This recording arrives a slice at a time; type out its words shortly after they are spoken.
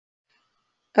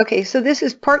Okay, so this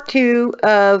is part 2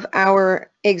 of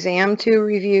our exam 2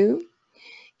 review,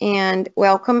 and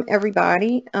welcome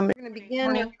everybody. I'm going to begin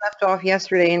where we left off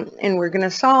yesterday, and we're going to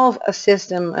solve a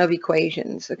system of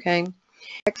equations, okay?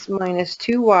 X minus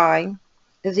 2y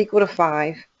is equal to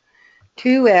 5.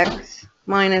 2x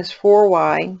minus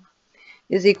 4y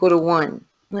is equal to 1.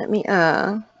 Let me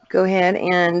go ahead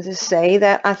and say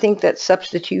that I think that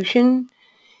substitution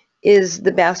is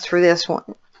the best for this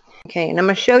one. Okay, and I'm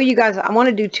going to show you guys, I want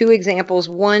to do 2 examples,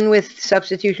 one with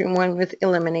substitution, one with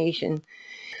elimination.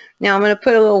 Now I'm going to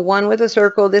put a little 1 with a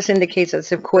circle. This indicates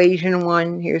that's equation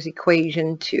 1. Here's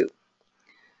equation 2.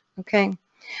 Okay,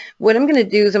 what I'm going to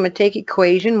do is I'm going to take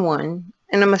equation 1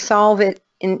 and I'm going to solve it.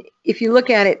 And if you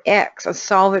look at it, x, I'll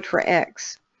solve it for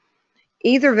x.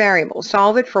 Either variable,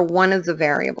 solve it for one of the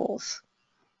variables.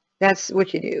 That's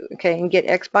what you do, okay, and get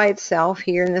x by itself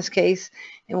here in this case,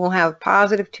 and we'll have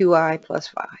positive 2i plus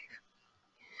 5.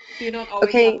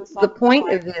 Okay, the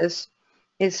point of this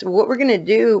is what we're going to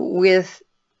do with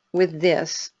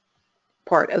this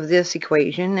part of this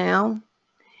equation now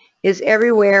is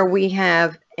everywhere we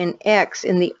have an x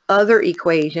in the other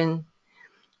equation,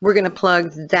 we're going to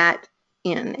plug that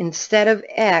in. Instead of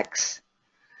x,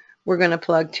 we're going to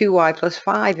plug 2y plus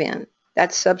 5 in.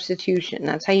 That's substitution.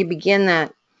 That's how you begin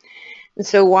that. And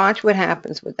so watch what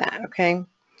happens with that, okay?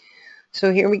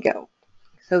 So here we go.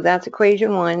 So that's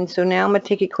equation 1. So now I'm going to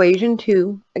take equation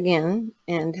 2 again,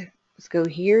 and let's go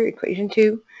here, equation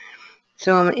 2.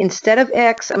 So instead of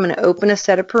x, I'm going to open a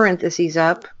set of parentheses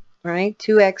up, right?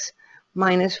 2x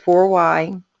minus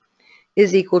 4y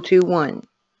is equal to 1.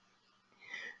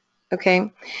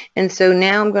 Okay, and so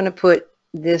now I'm going to put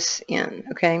this in,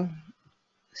 okay?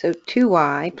 So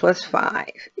 2y plus 5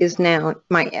 is now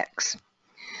my x.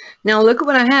 Now look at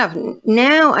what I have.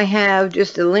 Now I have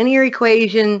just a linear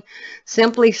equation,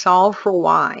 simply solve for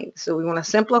y. So we want to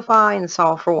simplify and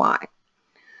solve for y.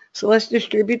 So let's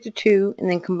distribute the 2 and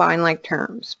then combine like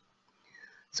terms.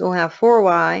 So we'll have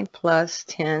 4y plus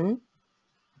 10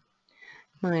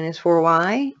 minus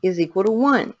 4y is equal to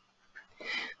 1.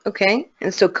 Okay,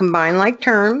 and so combine like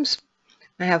terms.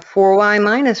 I have 4y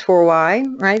minus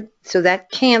 4y, right? So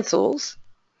that cancels.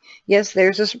 Yes,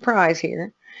 there's a surprise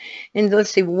here. And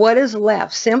let's see, what is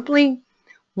left? Simply,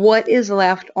 what is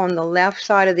left on the left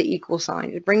side of the equal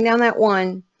sign? Just bring down that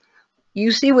 1.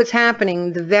 You see what's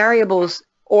happening. The variables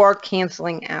are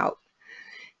canceling out.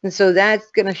 And so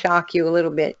that's going to shock you a little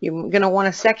bit. You're going to want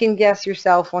to second guess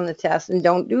yourself on the test, and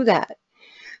don't do that.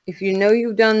 If you know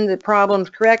you've done the problems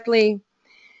correctly,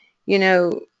 you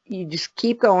know, you just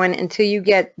keep going until you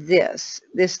get this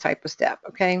type of step,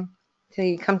 okay? So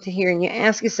you come to here and you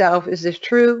ask yourself, is this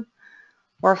true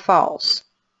or false?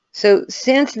 So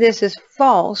since this is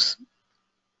false,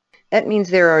 that means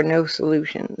there are no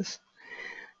solutions.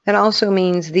 That also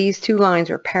means these 2 lines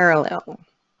are parallel.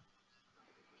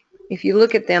 If you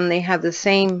look at them, they have the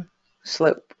same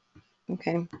slope,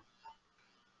 okay?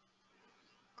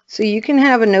 So you can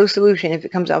have a no solution if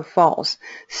it comes out false.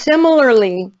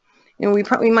 Similarly, and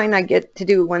we might not get to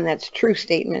do one that's true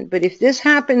statement, but if this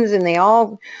happens and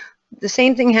the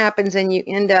same thing happens and you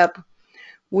end up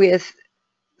with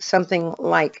something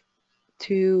like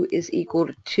 2 is equal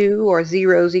to 2 or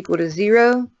 0 is equal to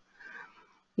 0,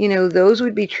 you know, those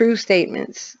would be true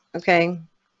statements, okay?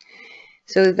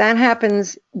 So if that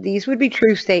happens, these would be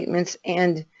true statements,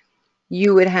 and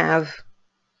you would have,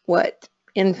 what?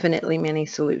 Infinitely many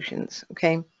solutions,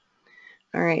 okay?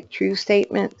 All right, true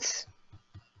statements.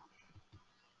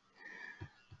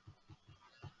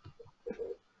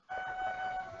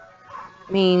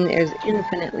 Mean there's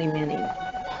infinitely many.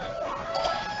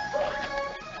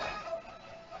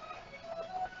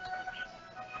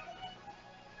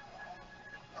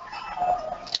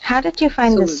 How did you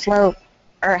find the slope?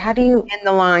 Or how do you... And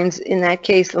the lines, in that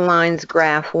case, the lines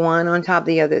graph one on top of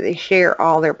the other. They share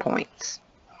all their points.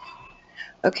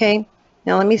 Okay,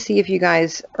 now let me see if you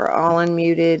guys are all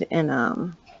unmuted, and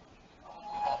I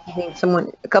think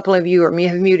a couple of you have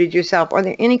muted yourself. Are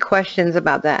there any questions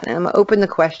about that? And I'm going to open the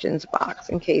questions box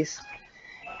in case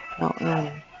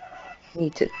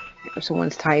need to, if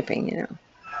someone's typing, you know.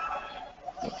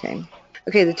 Okay.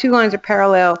 Okay, the 2 lines are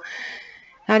parallel.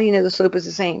 How do you know the slope is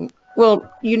the same? Well,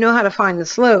 you know how to find the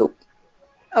slope.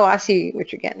 Oh, I see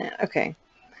what you're getting at. Okay.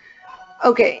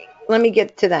 Okay, let me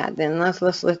get to that then. Let's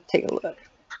take a look.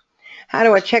 How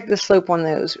do I check the slope on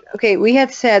those? Okay, we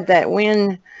had said that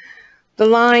when the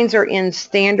lines are in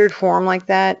standard form like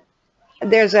that,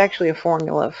 there's actually a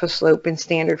formula for slope in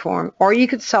standard form, or you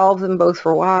could solve them both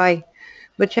for y.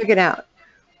 But check it out.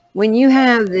 When you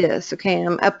have this, okay,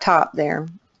 I'm up top there,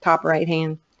 top right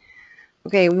hand.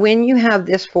 Okay, when you have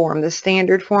this form, the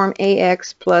standard form,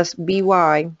 ax plus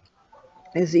by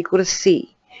is equal to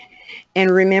c.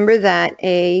 And remember that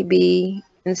a, b,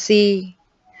 and c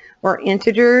are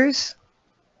integers.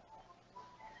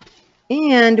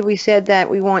 And we said that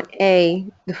we want a,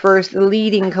 the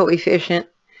leading coefficient,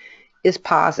 is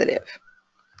positive.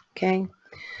 Okay?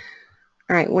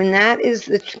 All right, when that is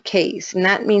the case, and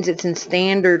that means it's in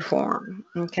standard form.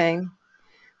 Okay?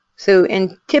 So,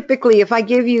 and typically if I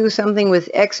give you something with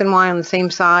x and y on the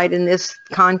same side in this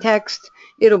context,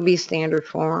 it'll be standard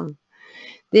form.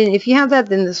 Then if you have that,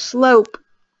 then the slope,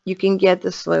 you can get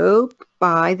the slope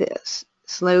by this.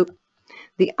 Slope,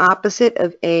 the opposite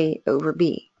of a over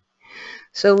b.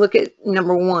 So look at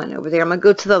number 1 over there. I'm going to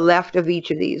go to the left of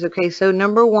each of these. Okay, so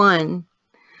number 1,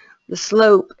 the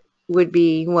slope would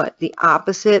be what? The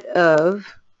opposite of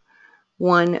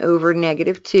 1 over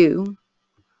negative 2,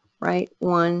 right?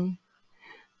 1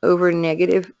 over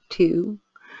negative 2.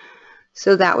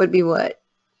 So that would be what?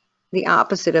 The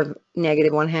opposite of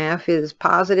negative 1/2 is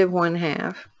positive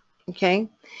 1/2. Okay,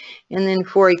 and then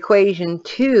for equation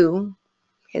 2,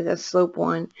 okay, that's slope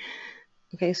 1.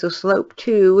 Okay, so slope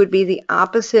 2 would be the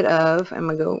opposite of, I'm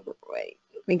going to go, wait,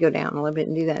 let me go down a little bit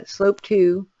and do that. Slope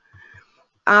 2,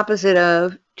 opposite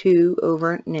of 2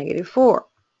 over negative 4,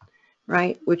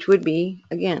 right? Which would be,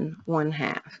 again,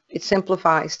 1/2. It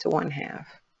simplifies to 1/2.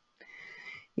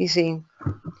 You see,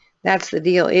 that's the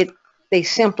deal. They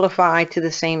simplify to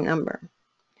the same number.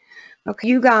 Okay,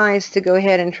 you guys to go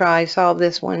ahead and try solve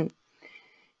this one.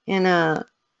 And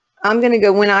I'm going to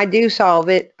go, when I do solve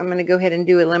it, I'm going to go ahead and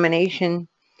do elimination.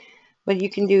 But you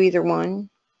can do either one.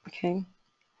 Okay.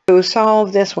 So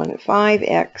solve this one.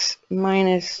 5x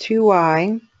minus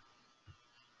 2y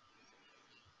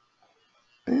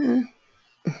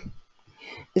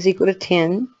is equal to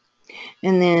 10.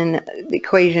 And then the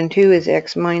equation 2 is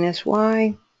x minus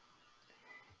y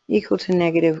equal to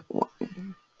negative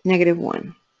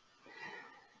 1.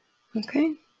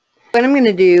 Okay. What I'm going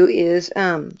to do is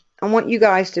I want you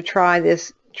guys to try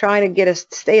this. Try to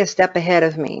stay a step ahead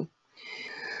of me.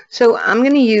 So I'm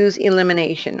going to use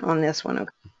elimination on this one.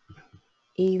 Okay.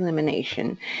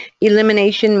 Elimination.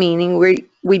 Elimination meaning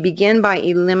we begin by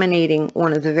eliminating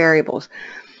one of the variables.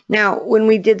 Now, when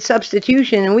we did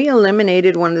substitution, we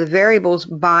eliminated one of the variables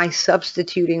by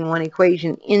substituting one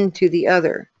equation into the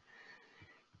other.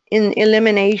 In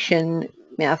elimination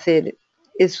method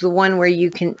is the one where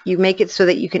you make it so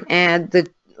that you can add the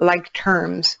like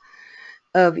terms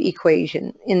of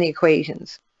equation in the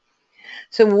equations.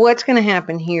 So what's going to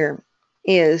happen here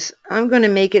is I'm going to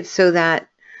make it so that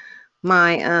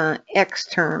my x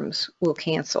terms will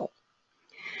cancel.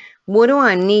 What do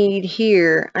I need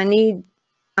here?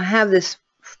 I have this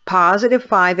positive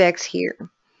 5x here.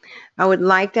 I would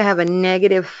like to have a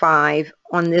negative 5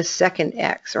 on this second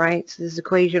x, right? So this is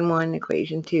equation 1,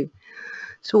 equation 2.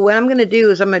 So what I'm going to do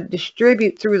is I'm going to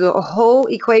distribute through the whole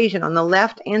equation on the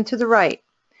left and to the right.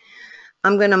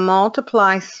 I'm going to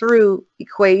multiply through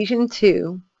equation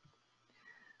 2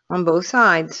 on both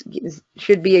sides.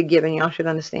 Should be a given. Y'all should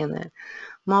understand that.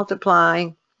 Multiply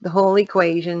the whole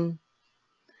equation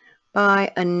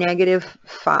by a negative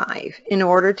 5 in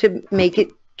order to make it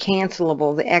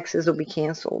cancelable. The x's will be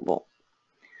cancelable.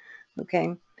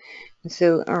 Okay. And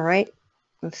so, all right.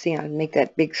 Let's see. I'll make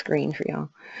that big screen for y'all.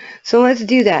 So let's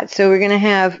do that. So we're going to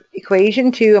have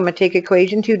equation 2. I'm going to take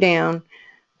equation 2 down.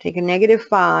 Take a negative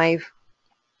 5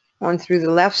 on through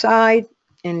the left side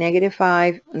and negative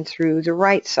 5 on through the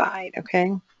right side.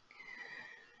 Okay.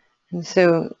 And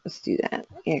so let's do that.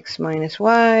 X minus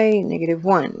y, negative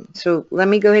 1. So let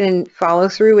me go ahead and follow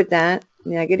through with that.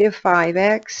 Negative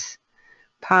 5x,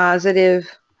 positive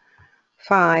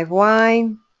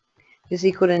 5y is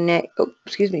equal to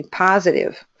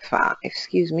positive 5.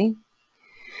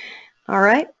 All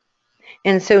right.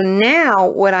 And so now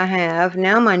what I have,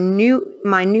 now my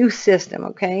new system,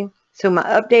 okay? So my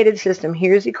updated system,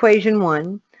 here's equation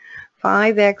 1.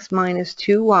 5x minus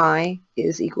 2y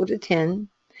is equal to 10.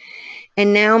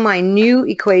 And now my new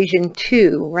equation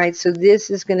 2, right? So this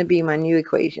is going to be my new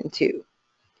equation 2.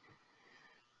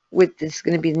 With this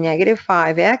going to be negative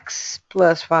 5x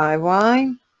plus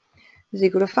 5y is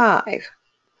equal to 5.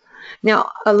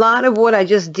 Now, a lot of what I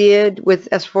just did with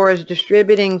as far as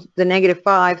distributing the negative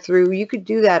 5 through, you could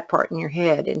do that part in your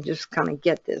head and just kind of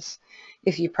get this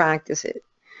if you practice it.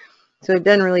 So it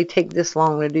doesn't really take this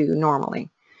long to do normally.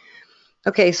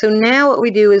 Okay, so now what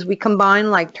we do is we combine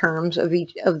like terms of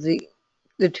each of the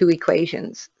two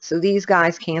equations. So these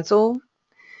guys cancel.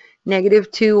 Negative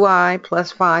 2y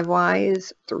plus 5y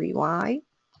is 3y.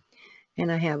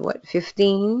 And I have what?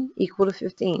 15 equal to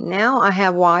 15. Now I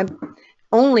have y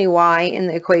only y in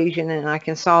the equation, and I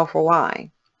can solve for y.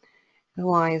 And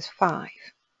y is 5.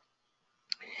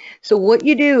 So what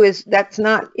you do is, that's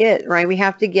not it, right? We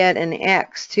have to get an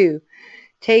x too.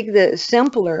 Take the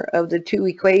simpler of the two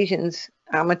equations.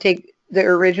 I'm going to take the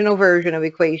original version of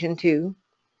equation 2.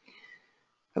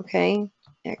 Okay,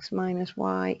 x minus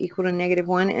y equal to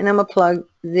 -1. And I'm going to plug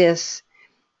this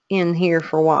in here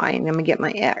for y, and I'm going to get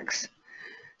my x.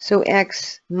 So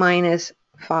x minus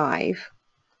 5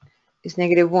 is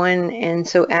 -1, and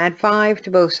so add 5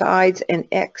 to both sides, and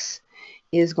x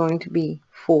is going to be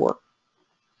 4.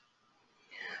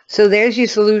 So there's your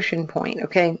solution point,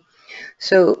 okay?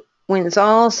 So when it's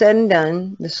all said and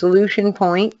done, the solution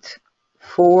point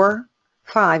for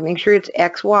 5, make sure it's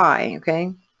xy,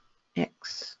 okay?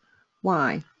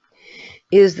 xy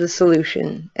is the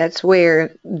solution. That's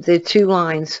where the two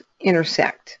lines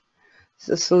intersect. It's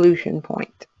the solution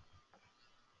point.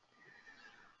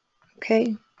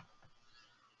 Okay?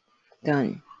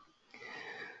 Done.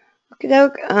 Okay,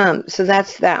 so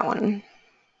that's that one.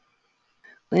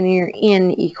 Linear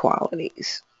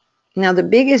inequalities. Now the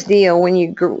biggest deal when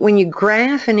you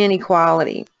graph an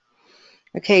inequality,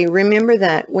 okay, remember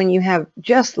that when you have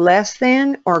just less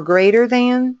than or greater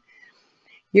than,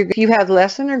 if you have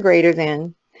less than or greater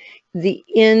than, the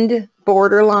end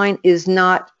borderline is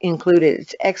not included.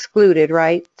 It's excluded,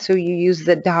 right? So you use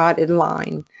the dotted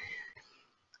line.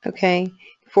 Okay,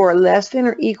 for less than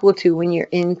or equal to, when you're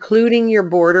including your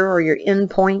border or your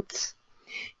endpoints,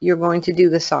 you're going to do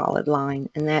the solid line,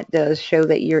 and that does show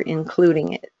that you're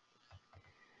including it.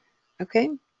 Okay.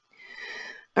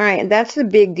 All right, and that's the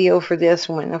big deal for this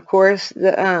one. Of course,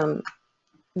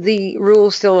 the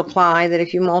rules still apply that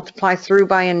if you multiply through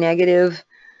by a negative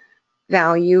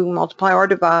value, multiply or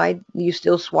divide, you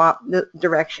still swap the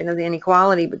direction of the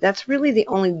inequality, but that's really the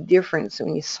only difference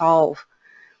when you solve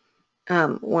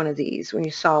one of these, when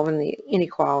you're solving the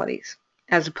inequalities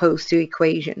as opposed to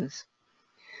equations.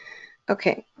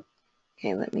 Okay,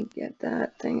 let me get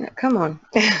that thing. Come on.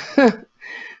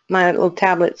 My little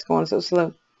tablet's going so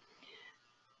slow.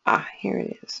 Ah, here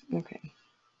it is. Okay.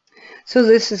 So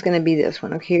this is going to be this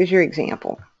one. Okay, here's your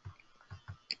example.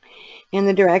 And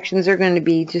the directions are going to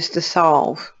be just to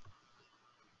solve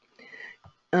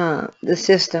the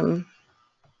system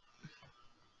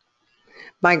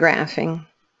by graphing.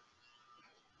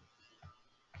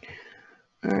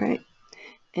 All right.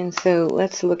 And so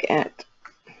let's look at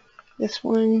this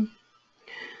one.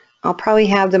 I'll probably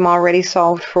have them already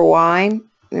solved for y.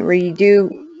 Where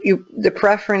the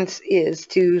preference is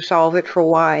to solve it for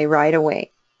y right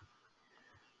away,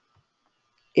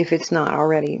 if it's not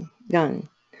already done.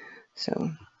 So,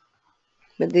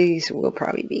 but these will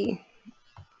probably be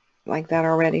like that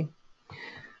already.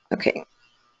 Okay,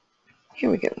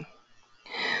 here we go.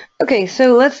 Okay,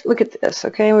 so let's look at this.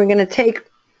 Okay, we're going to take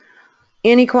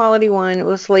inequality 1.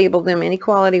 Let's label them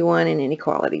inequality 1 and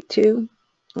inequality 2.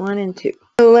 1 and 2.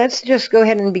 So let's just go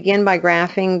ahead and begin by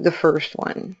graphing the first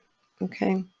one.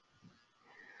 Okay.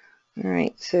 All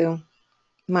right, so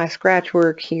my scratch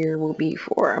work here will be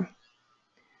for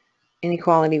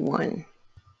inequality 1.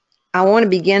 I want to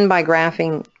begin by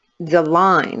graphing the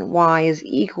line y is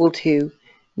equal to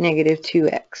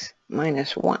 -2x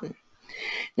minus 1.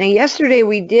 Now yesterday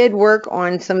we did work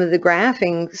on some of the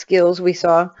graphing skills we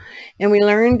saw, and we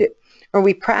learned, or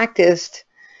we practiced,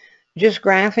 just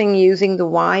graphing using the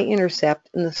y-intercept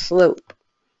and the slope.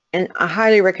 And I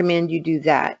highly recommend you do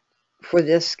that for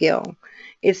this skill.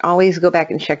 It's always go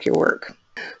back and check your work.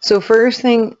 So first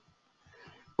thing,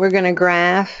 we're going to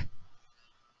graph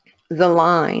the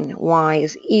line y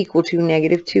is equal to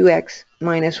 -2x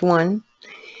minus 1.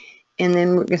 And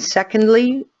then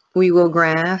secondly, we will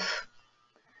graph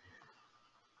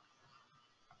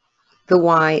the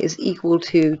y is equal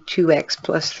to 2x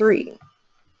plus 3.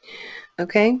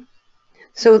 Okay,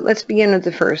 so let's begin with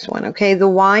the first one. Okay, the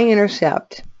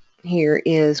y-intercept here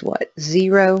is what?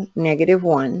 0,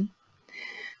 -1.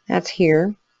 That's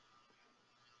here.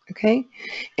 Okay,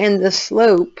 and the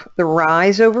slope, the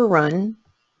rise over run,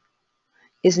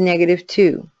 is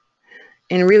 -2.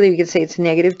 And really we could say it's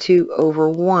 -2 over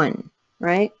 1,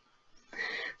 right?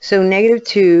 So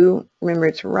 -2, remember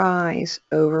it's rise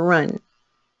over run.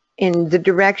 And the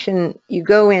direction you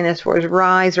go in as far as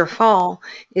rise or fall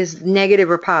is negative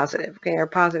or positive, okay, or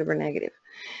positive or negative.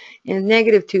 And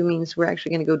 -2 means we're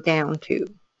actually going to go down 2.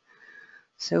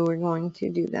 So we're going to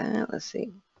do that. Let's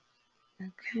see.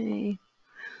 Okay.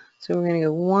 So we're going to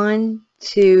go 1,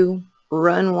 2,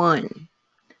 run 1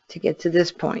 to get to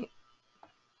this point.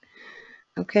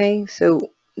 Okay,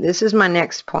 so this is my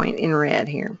next point in red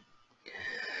here.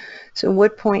 So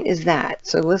what point is that?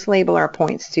 So let's label our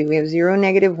points too. We have 0,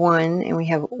 -1, and we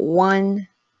have 1,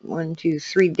 1, 2,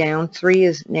 3 down. 3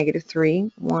 is negative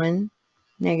 3. 1,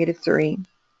 negative 3.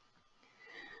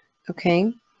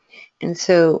 Okay, and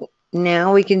so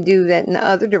now we can do that in the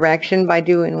other direction by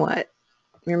doing what?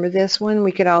 Remember this one?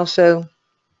 We could also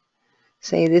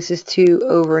say this is 2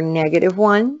 over negative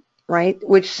 1, right?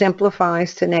 Which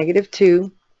simplifies to negative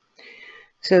 2.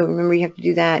 So remember, you have to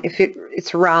do that. If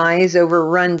it's rise over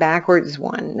run backwards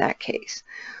 1 in that case.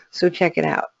 So check it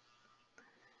out.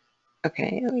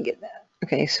 Okay, let me get that.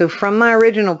 Okay, so from my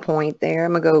original point there,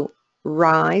 I'm going to go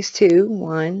rise 2,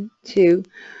 1, 2,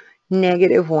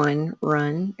 negative 1,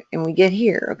 run, and we get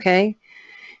here, okay?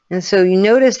 And so you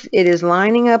notice it is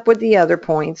lining up with the other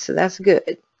points, so that's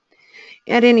good.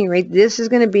 At any rate, this is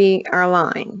going to be our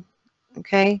line,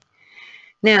 okay?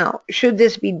 Now, should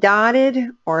this be dotted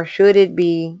or should it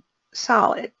be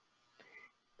solid,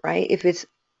 right? If it's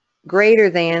greater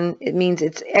than, it means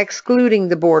it's excluding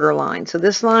the border line. So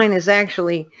this line is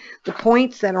actually, the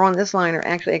points that are on this line are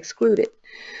actually excluded.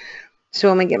 So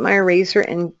I'm going to get my eraser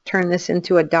and turn this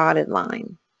into a dotted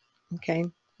line. Okay,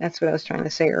 that's what I was trying to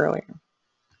say earlier.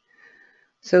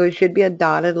 So it should be a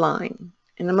dotted line.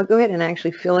 And I'm going to go ahead and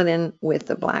actually fill it in with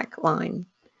the black line.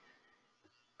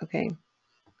 Okay.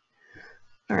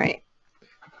 All right.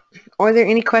 Are there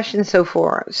any questions so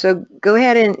far? So go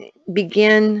ahead and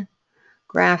begin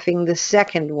graphing the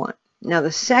second one. Now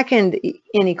the second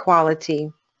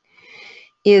inequality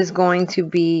is going to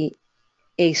be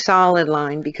a solid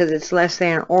line because it's less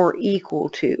than or equal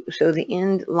to. So the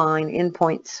end line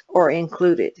endpoints are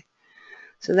included.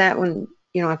 So that one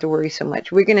you don't have to worry so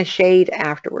much. We're going to shade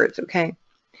afterwards, okay?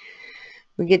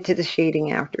 We get to the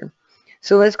shading after.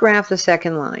 So let's graph the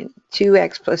second line.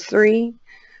 2x plus 3.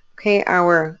 Okay,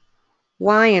 our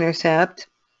y-intercept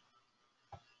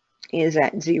is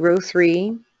at 0,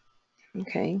 3.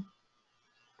 Okay.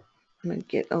 I'm going to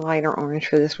get a lighter orange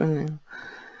for this one now.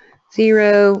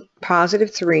 0,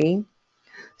 positive 3.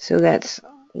 So that's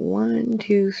 1,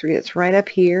 2, 3. That's right up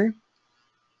here.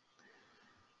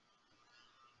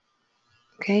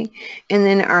 Okay. And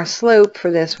then our slope for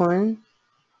this one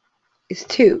is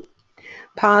 2,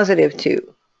 positive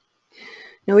 2.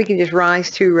 Now we can just rise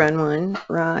 2, run 1,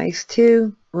 rise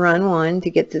 2, run 1 to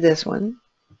get to this one.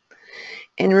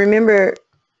 And remember,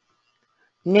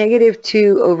 negative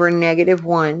 2 over negative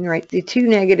 1, right? The two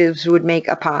negatives would make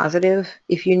a positive.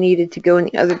 If you needed to go in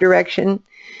the other direction,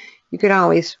 you could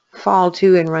always fall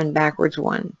 2 and run backwards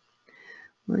 1.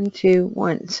 1, 2,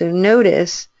 1. So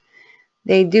notice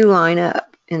they do line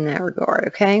up in that regard,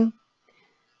 okay?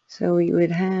 So we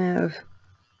would have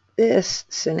this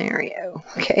scenario,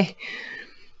 okay?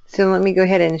 So let me go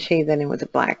ahead and shade that in with a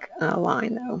black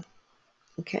line, though.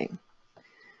 Okay.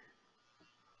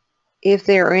 If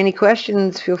there are any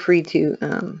questions, feel free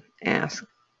to ask.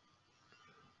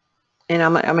 And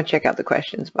I'm going to check out the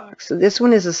questions box. So this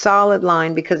one is a solid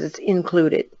line because it's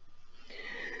included.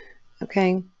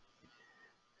 Okay.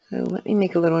 So let me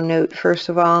make a little note. First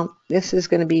of all, this is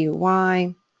going to be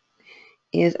y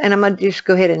is, and I'm going to just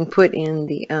go ahead and put in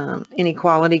the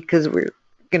inequality because we're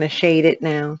going to shade it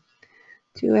now.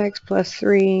 2x plus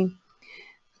 3.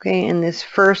 Okay, and this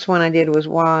first one I did was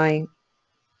y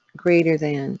greater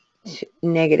than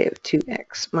negative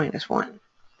 2x minus 1.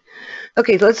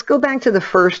 Okay, let's go back to the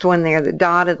first one there, the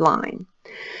dotted line.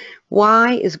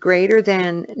 Y is greater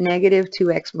than negative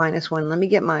 2x minus 1. Let me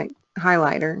get my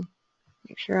highlighter.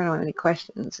 Make sure I don't have any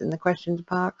questions in the questions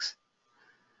box.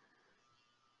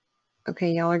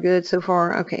 Okay, y'all are good so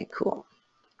far? Okay, cool.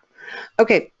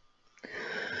 Okay,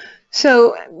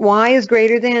 so y is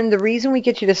greater than, the reason we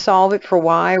get you to solve it for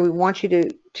y, we want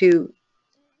you to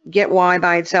get y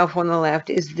by itself on the left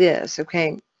is this,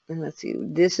 okay? And let's see,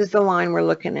 this is the line we're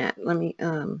looking at. Let me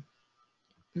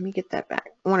get that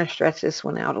back. I want to stretch this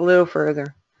one out a little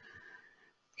further.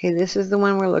 Okay, this is the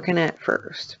one we're looking at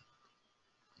first.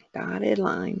 Dotted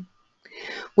line.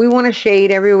 We want to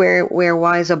shade everywhere where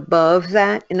y is above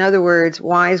that. In other words,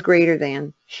 y is greater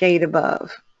than, shade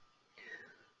above.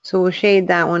 So we'll shade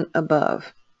that one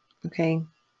above. Okay.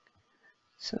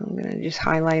 So I'm going to just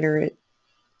highlighter it.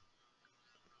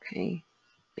 Okay.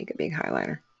 Make a big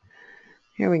highlighter.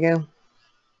 Here we go.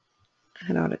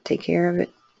 That ought to take care of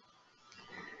it.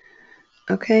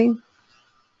 Okay.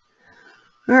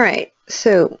 All right.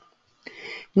 So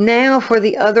now for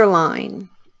the other line.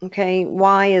 Okay.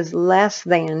 Y is less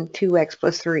than 2x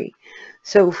plus 3.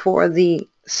 So for the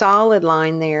solid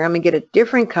line there, I'm going to get a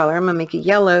different color. I'm going to make it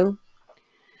yellow.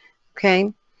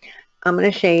 Okay. I'm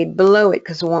going to shade below it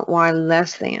because I want y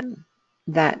less than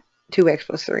that 2x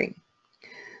plus 3.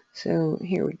 So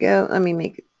here we go. Let me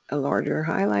make a larger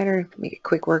highlighter, make a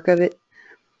quick work of it.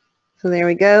 So there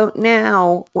we go.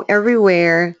 Now,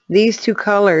 everywhere these two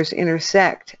colors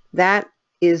intersect, that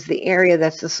is the area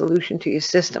that's the solution to your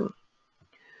system.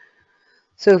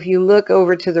 So if you look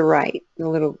over to the right, the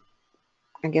little,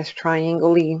 I guess,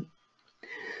 triangle-y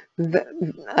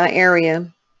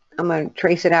area, I'm going to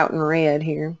trace it out in red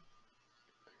here.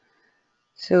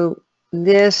 So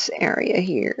this area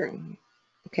here,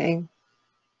 okay,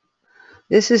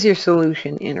 this is your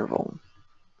solution interval,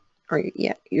 or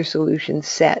yeah, your solution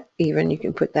set even, you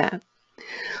can put that.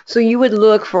 So you would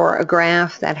look for a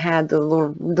graph that had the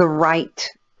right,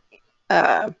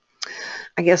 I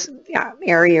guess,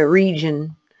 area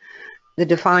region, the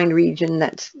defined region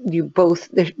that's both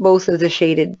of the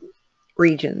shaded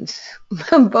regions.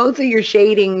 Both of your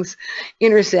shadings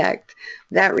intersect.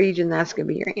 That region, that's going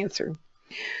to be your answer.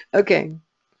 Okay.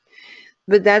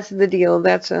 But that's the deal.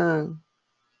 That's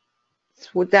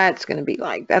what that's going to be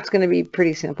like. That's going to be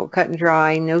pretty simple. Cut and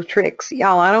dry. No tricks.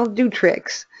 Y'all, I don't do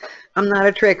tricks. I'm not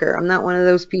a tricker. I'm not one of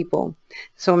those people.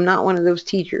 So I'm not one of those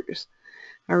teachers.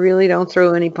 I really don't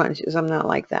throw any punches. I'm not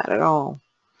like that at all.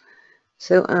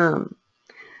 So,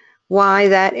 why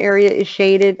that area is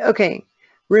shaded? Okay.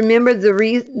 Remember the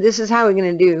reason. This is how we're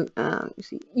going to do.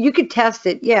 You could test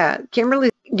it. Yeah.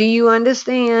 Kimberly, do you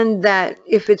understand that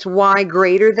if it's y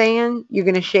greater than, you're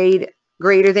going to shade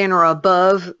greater than or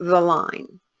above the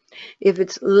line? If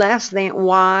it's less than,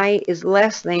 y is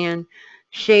less than,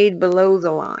 shade below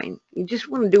the line. You just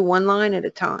want to do one line at a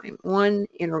time.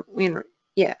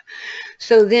 Yeah.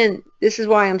 So then, this is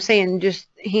why I'm saying just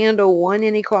handle one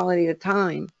inequality at a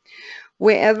time.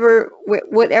 Whatever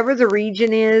the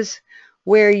region is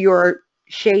where your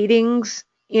shadings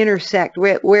intersect,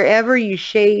 wherever you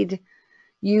shade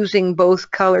using both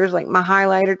colors, like my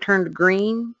highlighter turned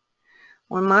green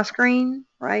on my screen,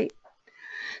 right?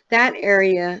 That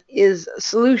area is a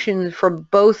solution for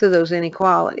both of those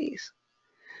inequalities.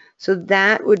 So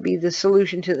that would be the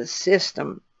solution to the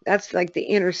system. That's like the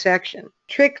intersection.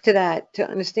 Trick to that, to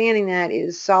understanding that,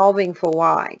 is solving for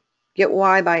y. Get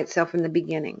y by itself in the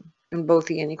beginning in both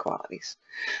the inequalities.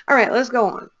 All right, let's go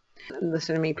on.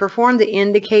 Listen to me. Perform the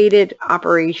indicated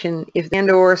operation if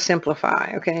and or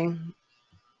simplify, okay?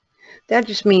 That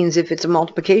just means if it's a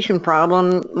multiplication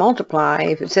problem, multiply.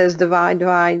 If it says divide,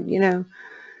 divide, you know,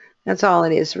 that's all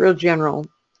it is, real general.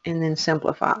 And then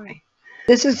simplify.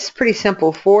 This is pretty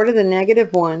simple. 4 to the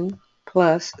negative 1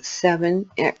 plus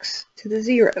 7x to the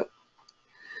 0.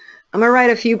 I'm going to write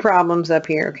a few problems up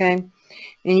here, okay?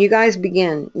 And you guys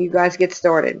begin. You guys get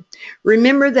started.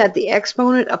 Remember that the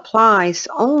exponent applies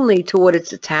only to what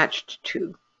it's attached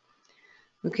to.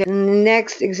 Okay, in the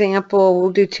next example,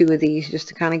 we'll do 2 of these just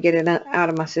to kind of get it out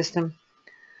of my system.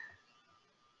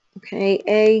 Okay,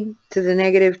 a to the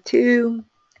negative 2,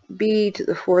 b to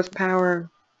the 4th power,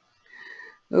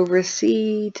 over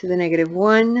c to the negative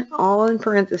 1, all in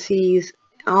parentheses,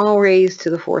 all raised to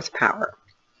the 4th power.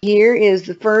 Here is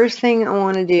the first thing I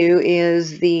want to do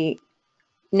is the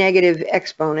negative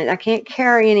exponent. I can't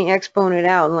carry any exponent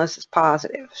out unless it's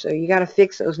positive. So you got to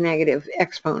fix those negative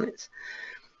exponents.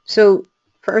 So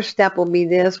first step will be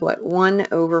this, 1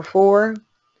 over 4.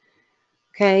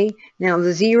 Okay, now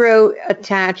the 0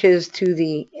 attaches to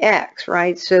the x,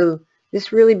 right? So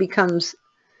this really becomes,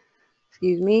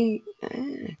 excuse me,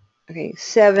 okay,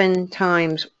 7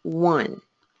 times 1,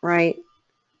 right?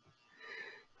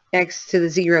 X to the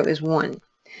 0 is 1.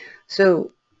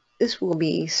 So this will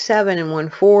be 7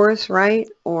 1/4, right?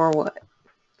 Or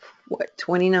what,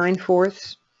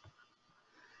 29/4?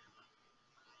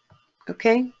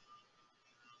 Okay.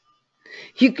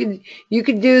 You could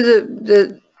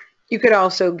do you could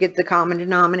also get the common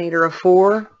denominator of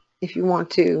 4 if you want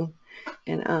to,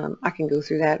 and I can go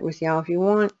through that with y'all if you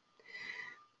want.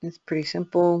 It's pretty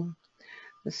simple.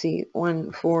 Let's see,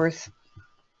 1/4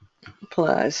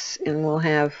 plus, and we'll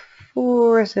have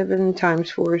 4, 7 times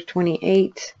 4 is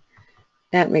 28.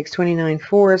 That makes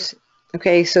 29/4.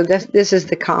 Okay, so this is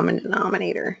the common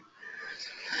denominator.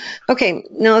 Okay,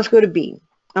 now let's go to B.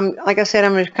 Like I said,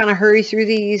 I'm going to kind of hurry through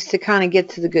these to kind of get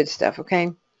to the good stuff, okay?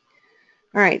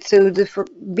 All right, so for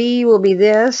B will be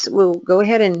this. We'll go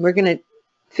ahead and we're going to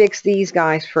fix these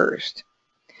guys first.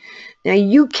 Now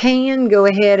you can go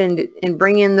ahead and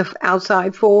bring in the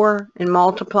outside 4 and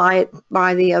multiply it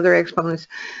by the other exponents.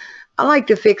 I like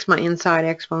to fix my inside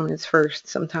exponents first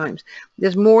sometimes.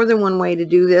 There's more than one way to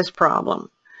do this problem.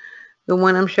 The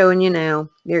one I'm showing you now,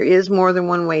 there is more than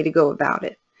one way to go about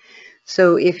it.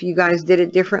 So if you guys did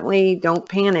it differently, don't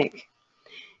panic.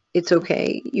 It's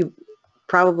okay. You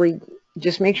probably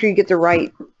just make sure you get the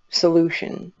right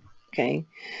solution. Okay.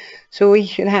 So we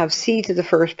should have c to the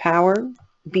 1st power,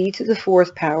 b to the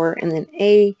 4th power, and then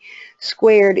a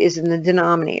squared is in the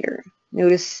denominator.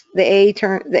 Notice the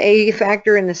A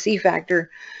factor and the C factor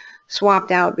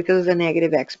swapped out because of the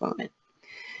negative exponent.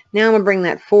 Now I'm going to bring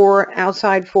that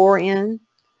outside 4 in.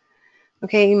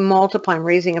 Okay, multiply. I'm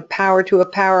raising a power to a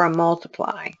power. I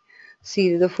multiply. C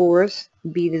to the 4th,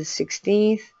 B to the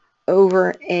 16th,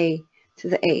 over A to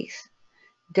the 8th.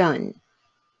 Done.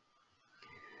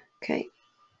 Okay.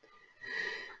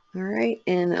 All right,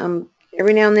 and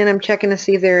every now and then I'm checking to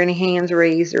see if there are any hands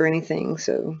raised or anything.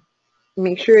 So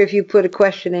make sure if you put a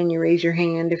question in, you raise your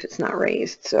hand if it's not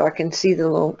raised, so I can see the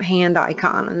little hand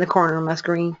icon in the corner of my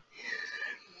screen.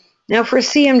 Now for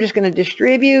C, I'm just going to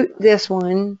distribute this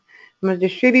one. I'm going to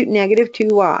distribute negative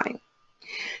 2y.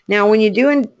 Now when you're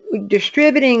doing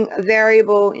distributing a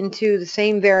variable into the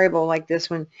same variable like this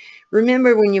one,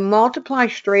 remember when you multiply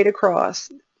straight across,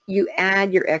 you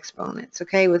add your exponents,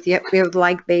 okay, we have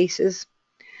like bases.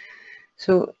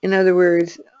 So in other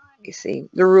words, you see,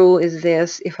 the rule is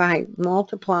this: if I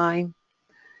multiply,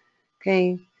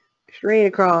 okay, straight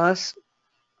across,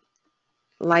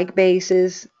 like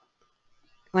bases,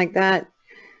 like that,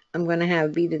 I'm going to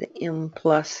have b to the m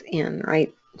plus n,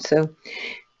 right? So,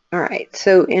 all right,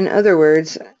 so in other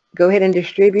words, go ahead and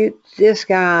distribute this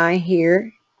guy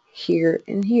here, here,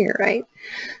 and here, right?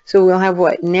 So we'll have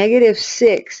what? Negative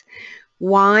 6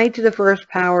 y to the first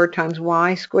power times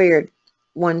y squared,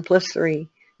 1 plus 3.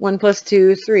 1 plus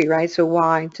 2 is 3, right? So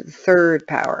y to the third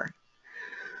power.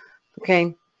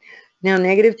 Okay, now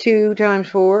negative 2 times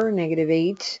 4, negative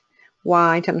 8.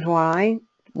 Y times y,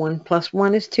 1 plus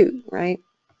 1 is 2, right?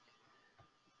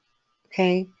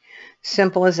 Okay,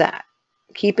 simple as that.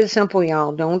 Keep it simple,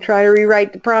 y'all. Don't try to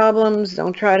rewrite the problems.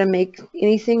 Don't try to make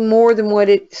anything more than what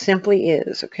it simply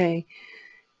is, okay?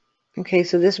 Okay,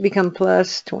 so this will become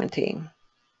plus 20.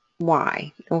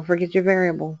 Y. Don't forget your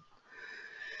variable.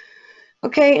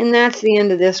 Okay, and that's the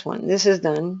end of this one. This is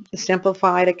done. It's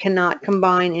simplified. I cannot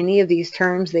combine any of these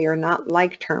terms. They are not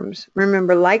like terms.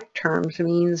 Remember, like terms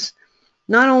means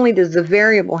not only does the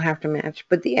variable have to match,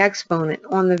 but the exponent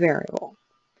on the variable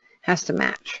has to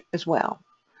match as well.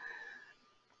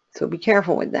 So be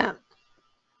careful with that.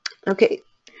 Okay,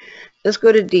 let's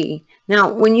go to D.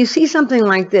 Now, when you see something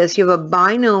like this, you have a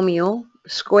binomial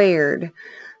squared.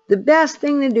 The best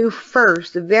thing to do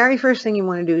first, the very first thing you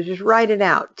want to do is just write it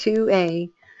out. 2a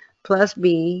plus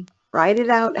b. Write it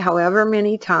out however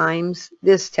many times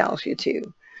this tells you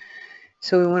to.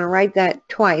 So we want to write that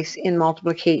twice in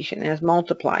multiplication as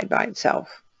multiplied by itself.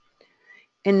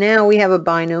 And now we have a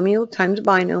binomial times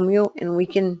binomial, and we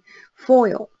can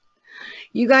FOIL.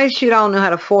 You guys should all know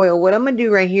how to FOIL. What I'm going to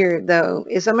do right here, though,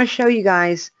 is I'm going to show you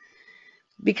guys,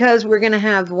 because we're going to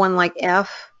have one like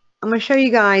f, I'm going to show you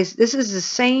guys, this is the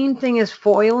same thing as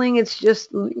FOILing. It's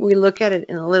just we look at it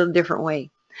in a little different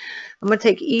way. I'm going to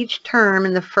take each term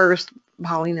in the first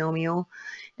polynomial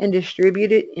and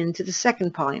distribute it into the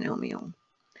second polynomial.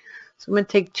 So I'm going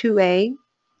to take 2a,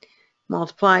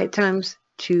 multiply it times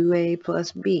 2a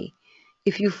plus b.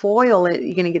 If you FOIL it,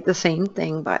 you're going to get the same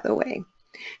thing, by the way.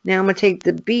 Now I'm going to take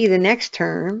the b, the next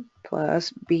term,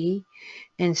 plus b,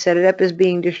 and set it up as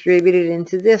being distributed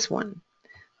into this one,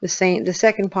 the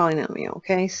second polynomial.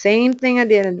 Okay, same thing I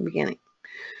did in the beginning.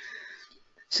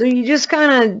 So you just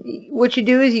kind of, what you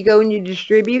do is you go and you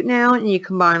distribute now, and you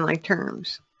combine like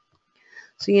terms.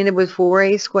 So you end up with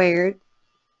 4a squared,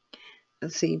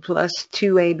 let's see, plus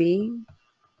 2ab.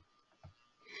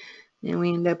 And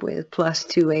we end up with plus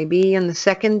 2ab, and the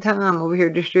second time over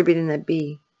here distributing that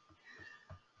b,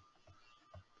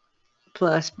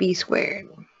 plus b squared.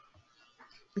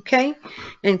 Okay,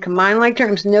 and combine like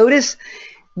terms. Notice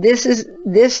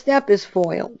this step is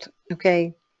FOILed.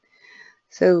 Okay,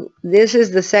 so this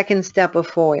is the second step of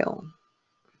FOIL.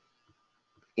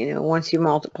 You know, once you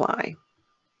multiply.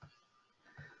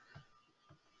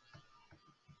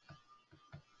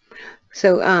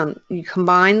 So you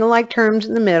combine the like terms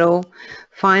in the middle.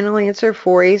 Final answer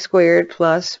 4a squared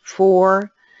plus 4ab.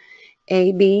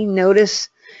 Notice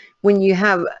when you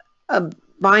have a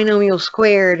binomial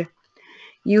squared,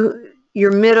 your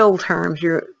middle terms,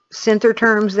 your center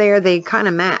terms there, they kind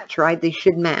of match, right? They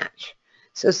should match.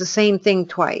 So it's the same thing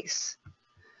twice.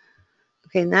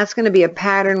 Okay, and that's going to be a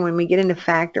pattern when we get into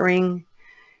factoring.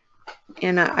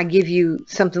 And I give you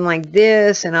something like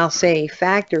this, and I'll say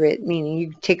factor it, meaning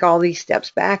you take all these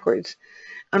steps backwards.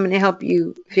 I'm going to help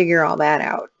you figure all that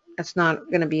out. That's not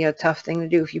going to be a tough thing to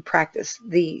do if you practice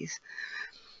these.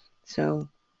 So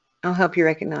I'll help you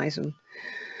recognize them.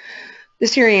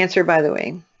 This is your answer, by the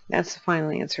way. That's the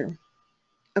final answer.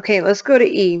 Okay, let's go to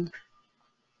E.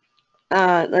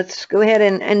 Let's go ahead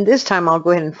and this time I'll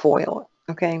go ahead and FOIL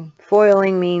it. Okay,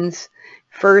 FOILing means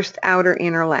first, outer,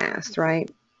 inner, last,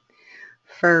 right?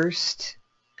 First,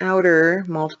 outer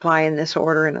multiply in this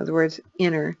order. In other words,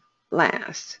 inner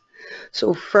last.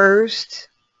 So first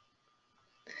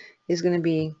is going to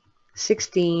be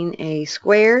 16a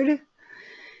squared.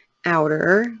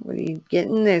 Outer, what are you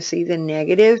getting there? See the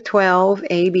negative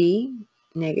 12ab,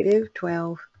 negative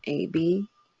 12ab.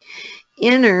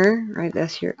 Inner, right,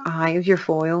 that's your eye of your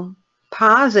foil,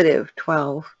 positive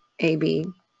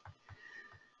 12ab.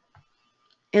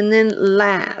 And then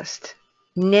last,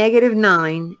 negative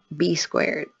 9b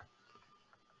squared.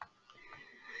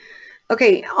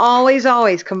 Okay, always,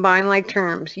 always combine like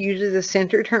terms, usually the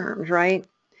center terms, right?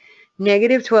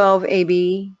 Negative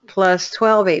 12ab plus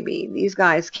 12ab. These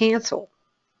guys cancel.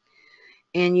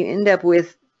 And you end up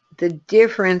with the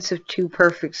difference of two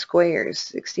perfect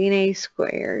squares, 16a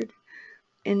squared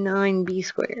and 9b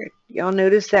squared. Y'all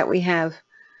notice that we have,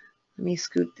 let me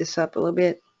scoot this up a little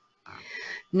bit.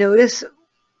 Notice,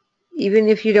 even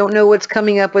if you don't know what's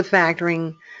coming up with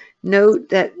factoring, note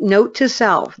to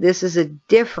self, this is a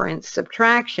difference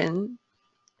subtraction.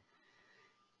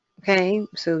 Okay,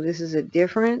 so this is a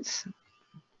difference,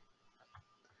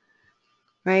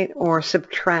 right, or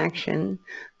subtraction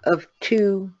of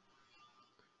two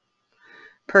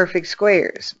perfect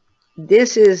squares.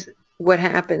 This is what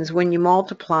happens when you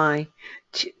multiply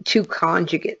two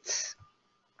conjugates.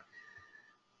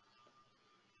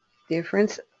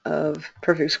 Difference of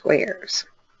perfect squares.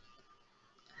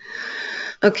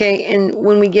 Okay, and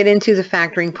when we get into the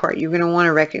factoring part, you're going to want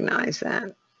to recognize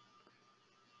that.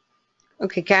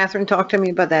 Okay, Catherine, talk to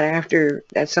me about that after.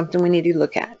 That's something we need to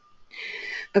look at.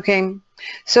 Okay,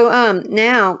 so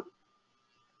now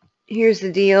here's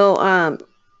the deal.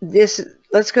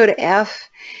 Let's go to F,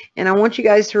 and I want you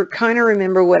guys to kind of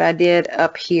remember what I did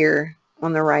up here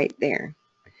on the right there.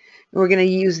 We're going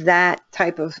to use that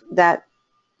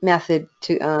method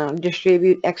to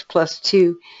distribute x plus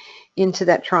 2 into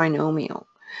that trinomial.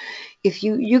 If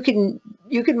you can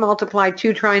multiply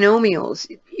two trinomials,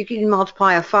 you can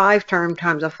multiply a 5-term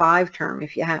times a 5-term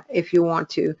if you want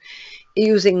to,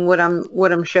 using what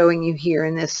I'm showing you here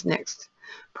in this next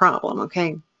problem.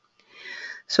 Okay,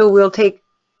 so we'll take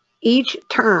each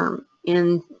term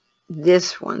in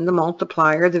this one, the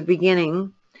multiplier, the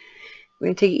beginning. We're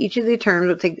going to take each of the terms.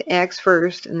 We'll take the x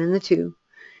first and then the 2,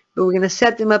 but we're going to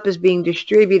set them up as being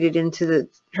distributed into the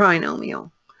trinomial.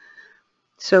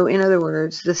 So in other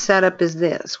words, the setup is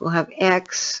this. We'll have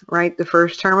x, right, the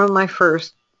first term of my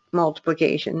first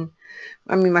multiplication,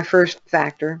 my first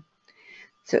factor.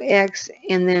 So x,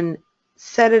 and then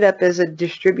set it up as a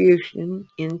distribution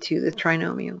into the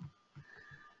trinomial.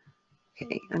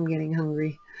 Okay, I'm getting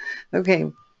hungry.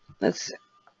 Okay, let's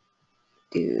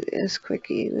do this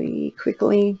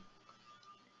quickly.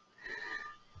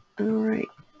 All right.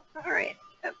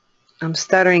 I'm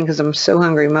stuttering because I'm so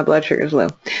hungry. My blood sugar is low.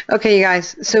 Okay, you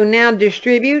guys. So now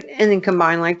distribute and then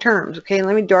combine like terms. Okay,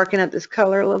 let me darken up this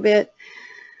color a little bit.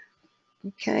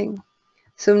 Okay.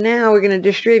 So now we're going to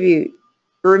distribute.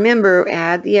 Remember,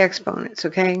 add the exponents,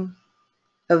 okay,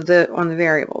 on the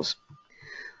variables.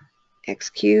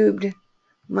 X cubed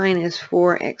minus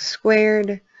 4x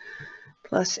squared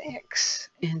plus x.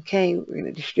 Okay, we're going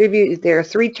to distribute. There are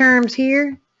 3 terms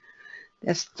here.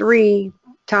 That's 3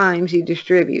 times you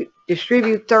distribute.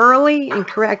 Distribute thoroughly and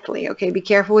correctly. Okay, be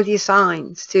careful with your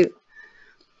signs too.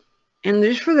 And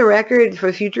just for the record,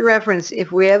 for future reference,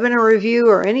 if we're having a review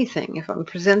or anything, if I'm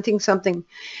presenting something,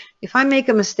 if I make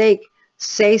a mistake,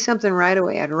 say something right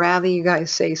away. I'd rather you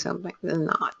guys say something than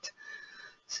not.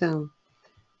 So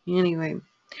anyway,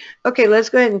 okay, let's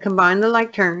go ahead and combine the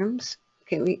like terms.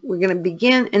 Okay, we're going to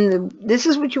begin, and this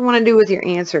is what you want to do with your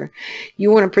answer.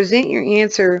 You want to present your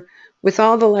answer with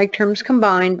all the like terms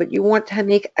combined, but you want to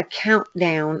make a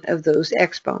countdown of those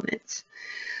exponents.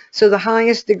 So the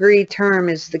highest degree term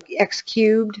is the x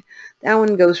cubed. That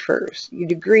one goes first. Your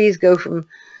degrees go from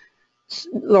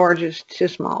largest to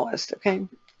smallest, okay?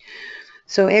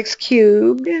 So x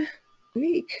cubed, all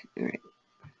right.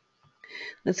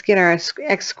 Let's get our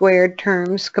x squared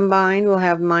terms combined. We'll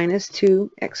have minus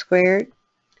 2x squared.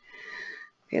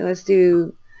 Okay, let's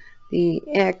do the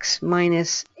x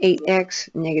minus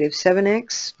 8x, negative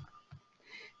 7x,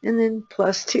 and then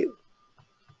plus 2.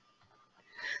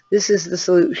 This is the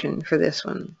solution for this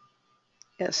one.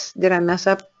 Yes. Did I mess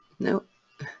up? No.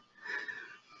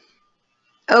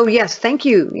 Oh, yes. Thank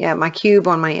you. Yeah, my cube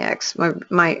on my x,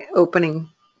 my opening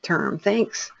term.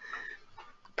 Thanks.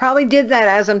 Probably did that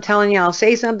as I'm telling you. I'll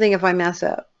say something if I mess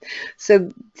up.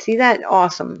 So see that?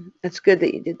 Awesome. That's good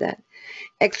that you did that.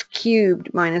 X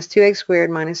cubed minus 2x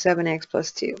squared minus 7x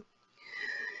plus 2.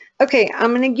 Okay,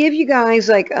 I'm going to give you guys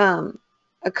like a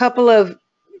couple of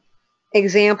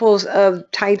examples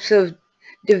of types of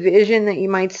division that you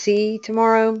might see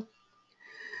tomorrow.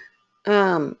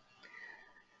 Oh,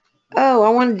 I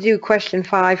wanted to do question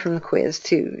 5 from the quiz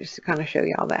too, just to kind of show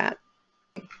y'all that.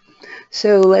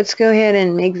 So let's go ahead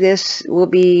and make this, will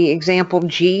be example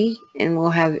G, and we'll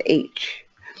have H.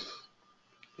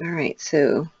 All right,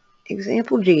 so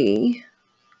example G,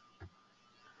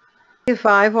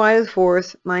 5y to the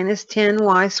fourth minus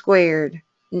 10y squared,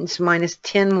 it's minus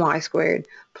 10y squared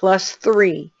plus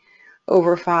 3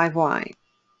 over 5y.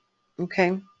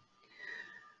 Okay,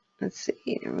 let's see,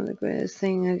 the quiz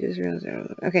thing, I just realized,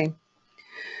 okay,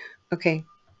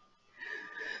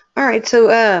 all right,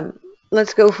 so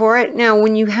let's go for it. Now,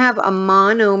 when you have a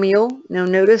monomial, now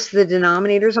notice the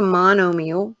denominator is a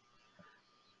monomial.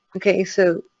 Okay,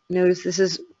 so notice this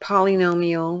is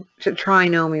polynomial, so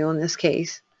trinomial in this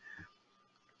case.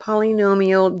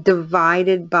 Polynomial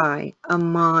divided by a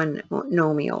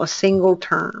monomial, a single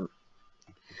term.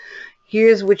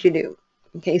 Here's what you do.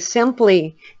 Okay,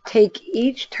 simply take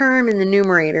each term in the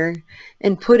numerator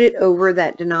and put it over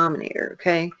that denominator.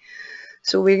 Okay,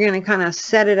 so we're going to kind of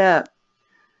set it up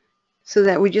so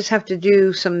that we just have to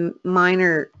do some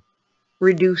minor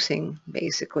reducing,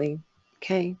 basically.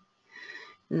 Okay,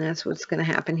 and that's what's going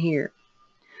to happen here.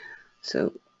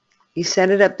 So you set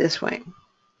it up this way.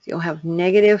 You'll have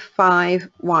negative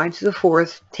 5y to the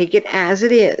fourth. Take it as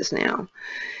it is now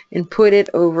and put it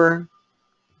over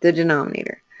the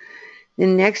denominator.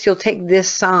 Then next you'll take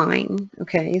this sign.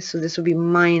 Okay, so this will be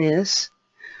minus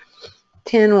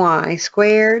 10y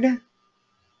squared.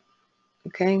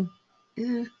 Okay,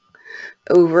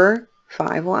 over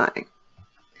 5y.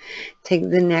 Take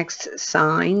the next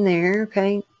sign there.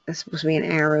 Okay, that's supposed to be an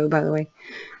arrow, by the way.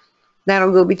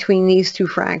 That'll go between these two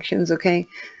fractions. Okay,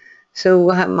 so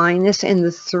we'll have minus and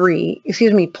the 3,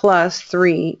 excuse me, plus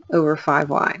 3 over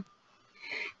 5y.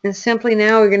 And simply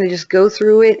now we're going to just go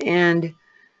through it and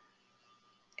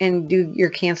do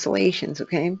your cancellations,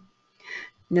 okay?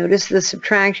 Notice the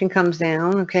subtraction comes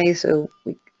down, okay? So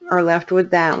we are left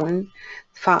with that one.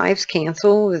 5's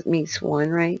cancel, that means 1,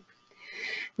 right?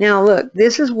 Now look,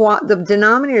 this is what the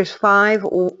denominator is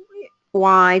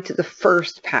 5y to the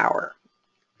first power.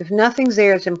 If nothing's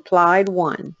there, it's implied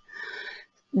 1.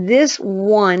 This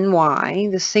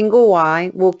 1y, the single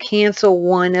y, will cancel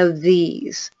one of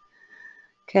these.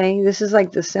 Okay, this is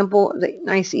like the simple, the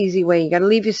nice, easy way. You got to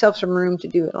leave yourself some room to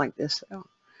do it like this, though.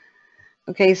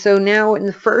 Okay, so now in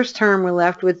the first term, we're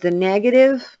left with the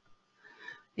negative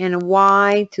and a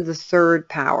y to the third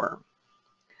power.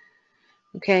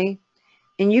 Okay,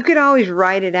 and you could always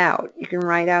write it out. You can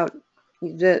write out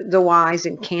the y's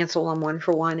and cancel them one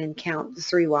for one and count the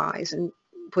 3 y's and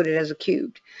put it as a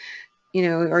cubed. You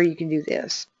know, or you can do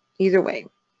this. Either way.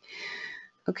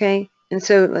 Okay, and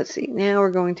so let's see. Now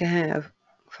we're going to have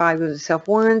 5 goes itself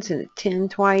once and 10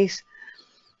 twice.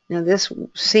 Now this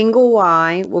single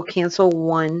y will cancel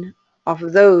 1 off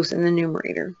of those in the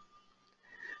numerator.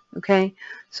 Okay,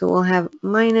 so we'll have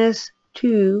minus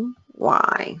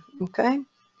 2y. Okay,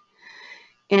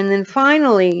 and then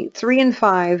finally 3 and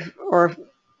 5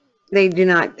 they do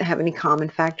not have any common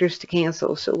factors to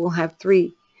cancel, so we'll have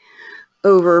 3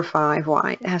 over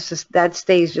 5y. That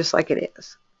stays just like it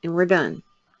is, and we're done.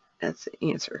 That's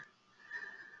the answer.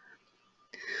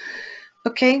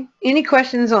 Okay, any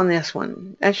questions on this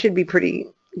one? That should be pretty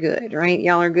good, right?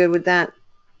 Y'all are good with that?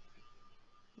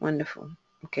 Wonderful.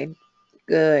 Okay,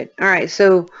 good. All right,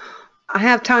 so I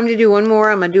have time to do one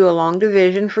more. I'm going to do a long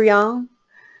division for y'all.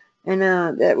 And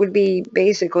that would be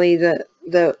basically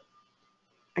I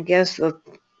guess the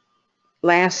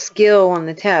last skill on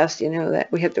the test, you know,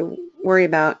 that we have to worry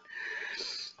about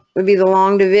would be the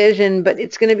long division, but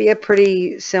it's going to be a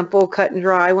pretty simple cut and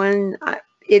dry one.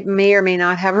 It may or may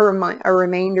not have a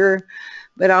remainder,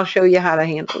 but I'll show you how to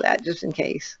handle that just in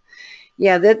case.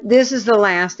 Yeah, this is the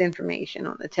last information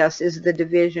on the test, is the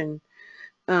division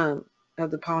of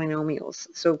the polynomials.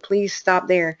 So please stop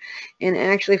there. And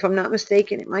actually, if I'm not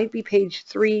mistaken, it might be page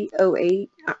 308.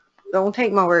 Don't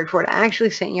take my word for it. I actually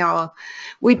sent y'all,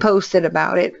 we posted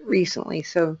about it recently.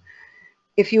 So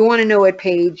if you want to know what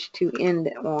page to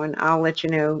end on, I'll let you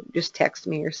know. Just text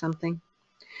me or something.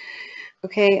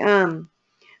 Okay,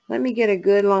 let me get a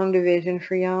good long division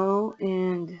for y'all.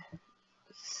 And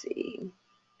let's see.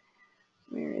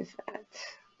 Where is that?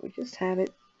 We just had it.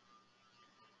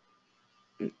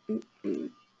 I'm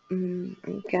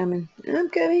coming. I'm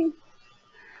coming.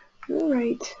 All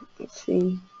right. Let's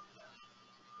see.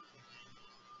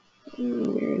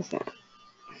 Where is that?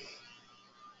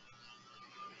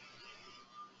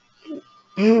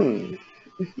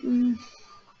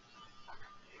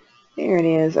 There it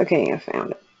is. Okay, I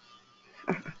found it.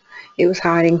 It was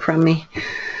hiding from me.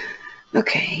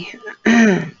 Okay.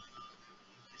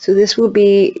 So this will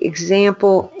be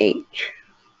example H.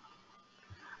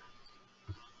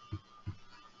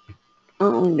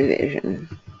 long division.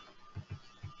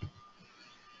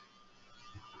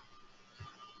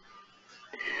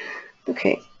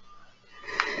 Okay.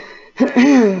 All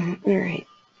right.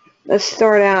 Let's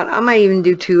start out. I might even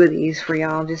do 2 of these for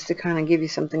y'all just to kind of give you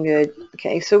something good.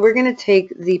 Okay, so we're going to take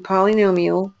the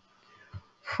polynomial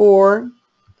 4x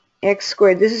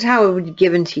squared. This is how it would be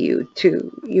given to you,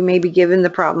 too. You may be given the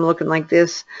problem looking like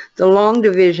this. The long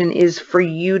division is for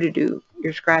you to do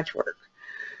your scratch work.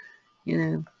 You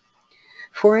know,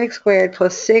 4x squared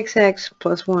plus 6x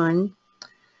plus 1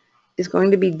 is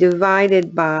going to be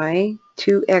divided by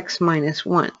 2x minus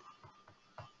 1.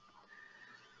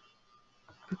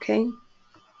 Okay?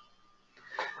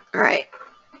 All right.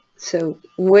 So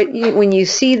when you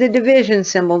see the division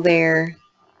symbol there,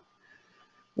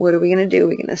 what are we going to do?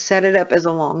 We're going to set it up as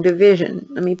a long division.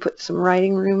 Let me put some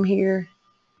writing room here.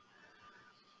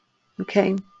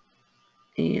 Okay.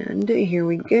 And here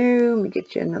we go. Let me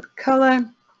get you another color.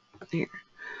 Here.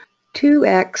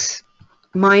 2x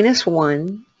minus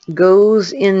 1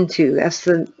 goes into, that's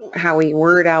how we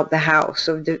word out the house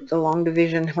of the long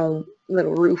division home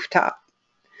little rooftop.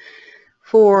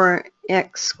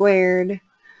 4x squared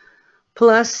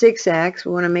plus 6x.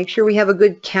 We want to make sure we have a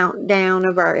good countdown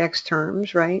of our x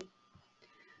terms, right?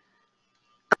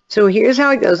 So here's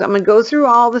how it goes. I'm going to go through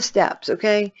all the steps,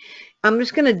 okay? I'm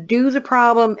just going to do the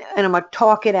problem and I'm going to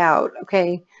talk it out,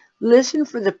 okay? Listen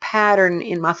for the pattern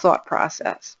in my thought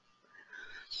process.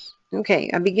 Okay,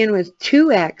 I begin with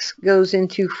 2x goes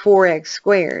into 4x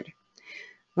squared.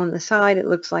 On the side, it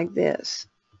looks like this.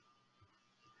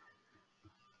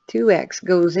 2x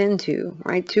goes into,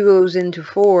 right? 2 goes into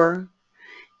 4.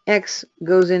 X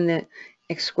goes into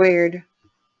x squared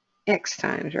x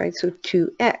times, right? So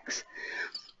 2x.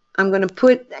 I'm going to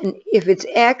put, if it's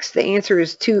x, the answer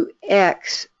is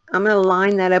 2x. I'm going to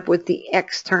line that up with the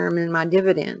x term in my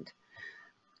dividend.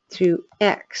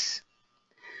 2x.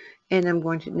 And I'm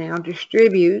going to now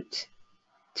distribute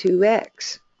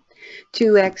 2x.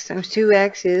 2x times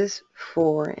 2x is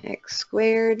 4x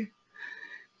squared.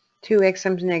 2x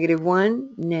times negative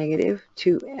 1, negative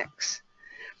 2x.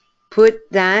 Put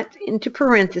that into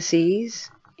parentheses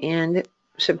and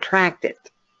subtract it,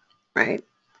 right?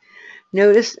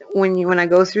 Notice when I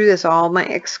go through this, all my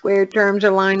x squared terms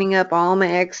are lining up, all my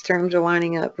x terms are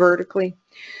lining up vertically.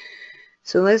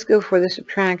 So let's go for the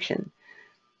subtraction.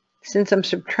 Since I'm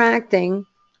subtracting,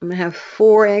 I'm going to have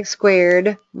 4x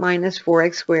squared minus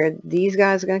 4x squared. These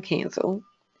guys are going to cancel.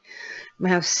 I'm going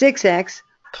to have 6x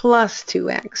plus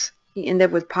 2x. You end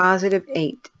up with positive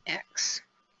 8x.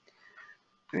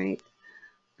 Right?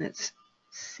 That's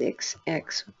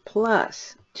 6x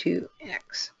plus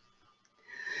 2x.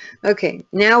 Okay,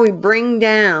 now we bring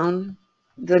down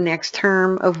the next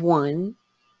term of 1.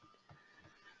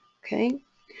 Okay,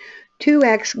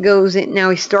 2x goes in. Now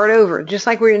we start over, just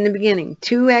like we're in the beginning.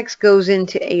 2x goes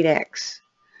into 8x.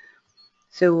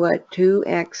 So what?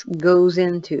 2x goes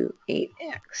into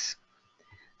 8x.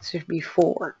 So it should be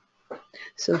 4.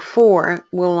 So 4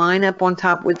 will line up on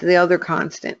top with the other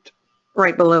constant,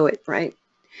 right below it, right?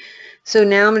 So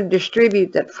now I'm going to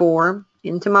distribute that 4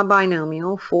 into my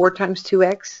binomial. 4 times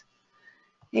 2x,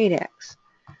 8x.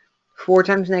 4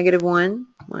 times negative 1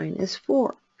 minus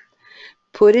 4.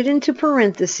 Put it into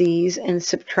parentheses and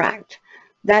subtract.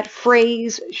 That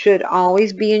phrase should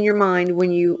always be in your mind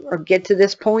when you get to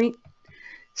this point.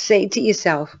 Say to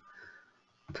yourself,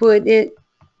 put it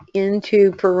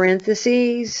into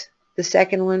parentheses, the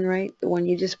second one, right? The one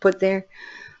you just put there.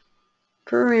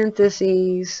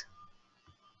 Parentheses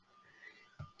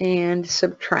and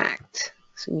subtract.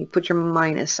 So you put your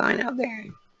minus sign out there.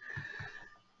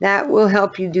 That will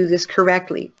help you do this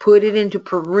correctly. Put it into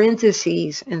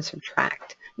parentheses and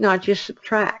subtract, not just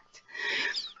subtract.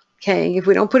 Okay, if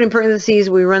we don't put in parentheses,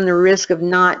 we run the risk of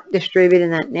not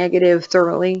distributing that negative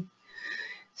thoroughly.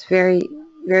 It's very,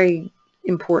 very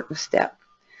important step.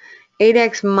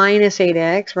 8x minus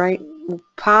 8x, right?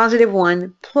 Positive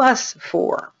 1 plus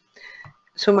 4.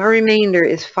 So my remainder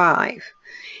is 5.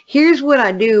 Here's what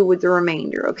I do with the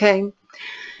remainder, okay?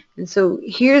 And so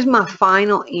here's my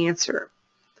final answer.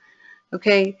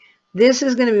 Okay, this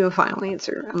is going to be my final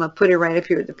answer. I'm going to put it right up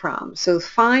here at the problem. So the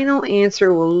final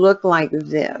answer will look like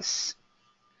this.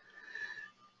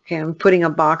 Okay, I'm putting a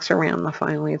box around my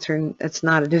final answer, and that's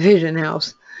not a division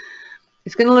house.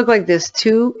 It's going to look like this.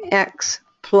 2x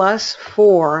plus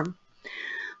 4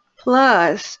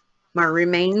 plus my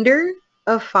remainder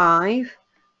of 5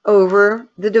 over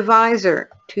the divisor,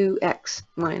 2x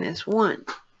minus 1.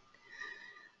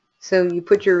 So you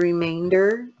put your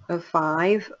remainder of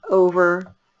 5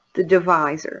 over the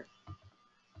divisor.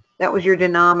 That was your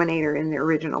denominator in the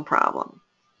original problem.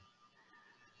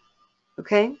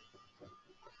 Okay?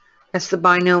 That's the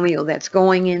binomial that's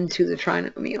going into the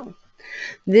trinomial.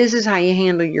 This is how you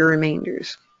handle your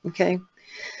remainders. Okay.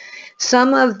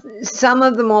 Some of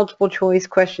the multiple choice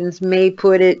questions may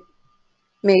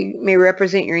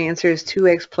represent your answer as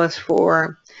 2x plus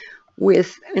 4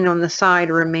 with, and on the side,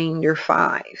 a remainder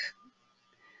 5.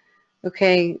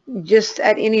 Okay, just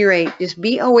at any rate, just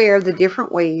be aware of the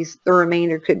different ways the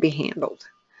remainder could be handled.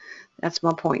 That's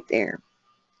my point there.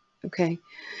 Okay.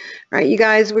 All right, you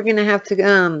guys, we're going to have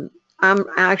to, I'm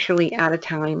actually out of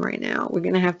time right now. We're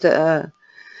going to have to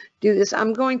do this.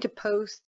 I'm going to post